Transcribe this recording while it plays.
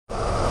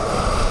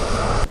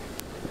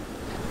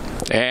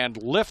And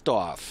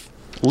liftoff.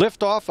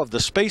 Liftoff of the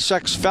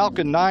SpaceX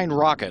Falcon 9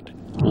 rocket,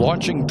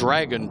 launching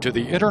Dragon to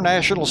the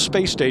International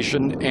Space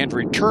Station and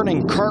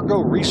returning cargo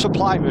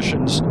resupply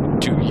missions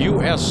to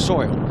U.S.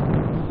 soil.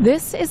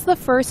 This is the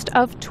first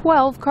of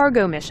 12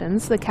 cargo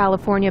missions the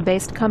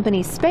California-based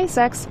company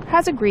SpaceX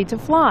has agreed to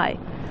fly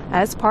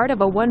as part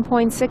of a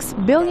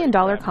 $1.6 billion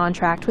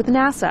contract with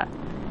NASA.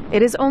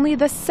 It is only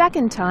the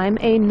second time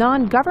a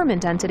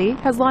non-government entity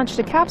has launched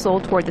a capsule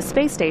toward the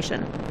space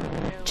station.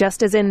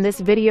 Just as in this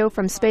video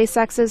from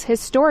SpaceX's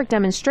historic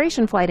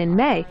demonstration flight in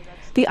May,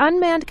 the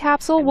unmanned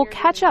capsule will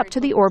catch up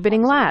to the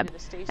orbiting lab,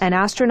 and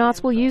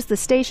astronauts will use the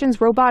station's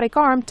robotic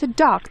arm to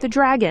dock the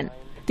Dragon.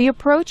 The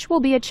approach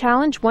will be a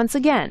challenge once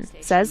again,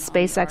 says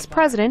SpaceX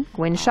President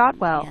Gwynne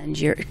Shotwell. And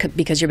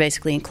because you're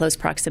basically in close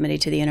proximity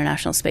to the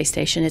International Space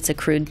Station, it's a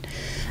crude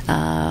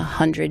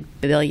 $100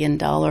 billion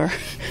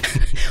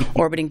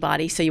orbiting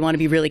body, so you want to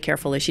be really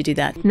careful as you do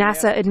that.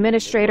 NASA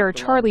Administrator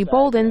Charlie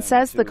Bolden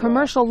says the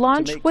commercial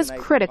launch was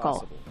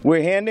critical.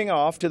 We're handing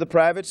off to the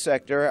private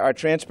sector our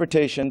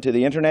transportation to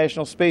the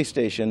International Space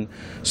Station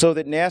so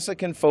that NASA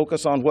can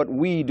focus on what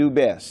we do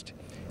best,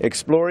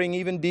 exploring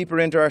even deeper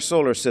into our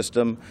solar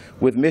system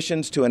with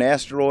missions to an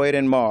asteroid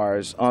and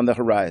Mars on the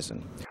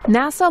horizon.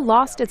 NASA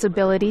lost its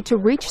ability to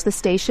reach the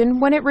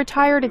station when it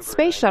retired its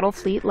space shuttle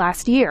fleet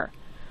last year.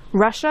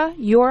 Russia,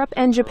 Europe,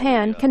 and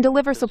Japan can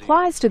deliver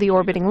supplies to the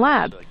orbiting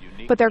lab,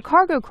 but their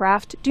cargo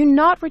craft do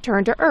not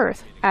return to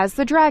Earth, as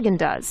the Dragon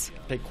does.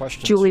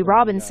 Julie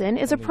Robinson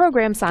is a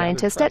program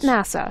scientist at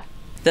NASA.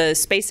 The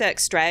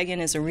SpaceX Dragon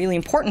is a really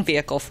important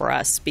vehicle for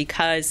us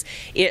because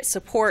it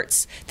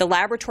supports the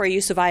laboratory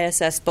use of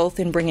ISS both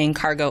in bringing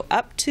cargo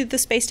up to the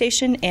space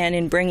station and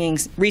in bringing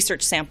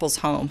research samples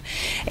home.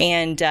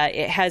 And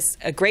it has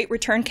a great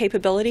return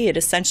capability. It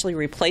essentially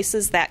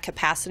replaces that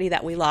capacity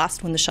that we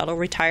lost when the shuttle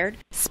retired.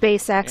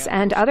 SpaceX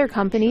and other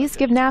companies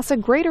give NASA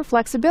greater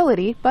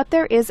flexibility, but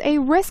there is a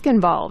risk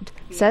involved,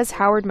 says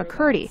Howard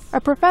McCurdy,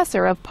 a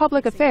professor of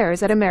public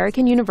affairs at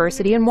American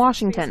University in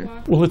Washington.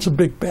 Well, it's a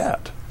big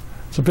bet.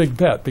 It's a big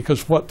bet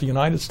because what the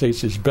United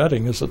States is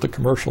betting is that the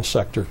commercial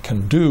sector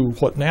can do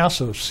what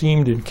NASA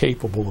seemed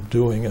incapable of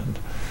doing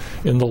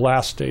in the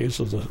last days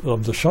of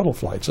the shuttle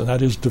flights, and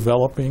that is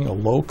developing a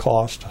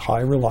low-cost,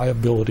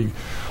 high-reliability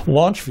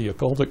launch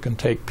vehicle that can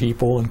take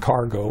people and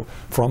cargo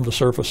from the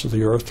surface of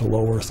the Earth to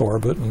low Earth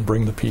orbit and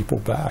bring the people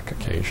back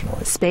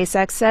occasionally.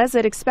 SpaceX says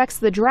it expects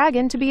the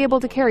Dragon to be able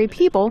to carry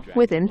people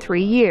within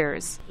 3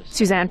 years.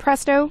 Suzanne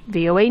Presto,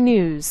 VOA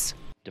News.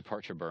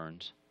 Departure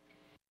burns.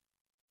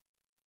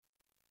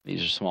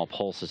 These are small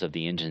pulses of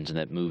the engines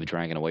that move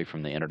Dragon away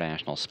from the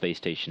International Space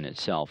Station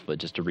itself. But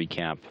just to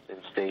recap.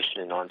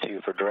 Station on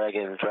 2 for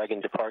Dragon. Dragon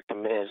depart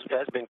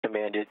has been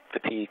commanded. The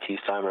PET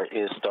timer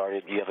is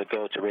started. You have a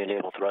go to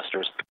re-enable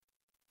thrusters.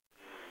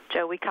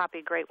 Joe, we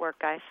copy. Great work,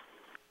 guys.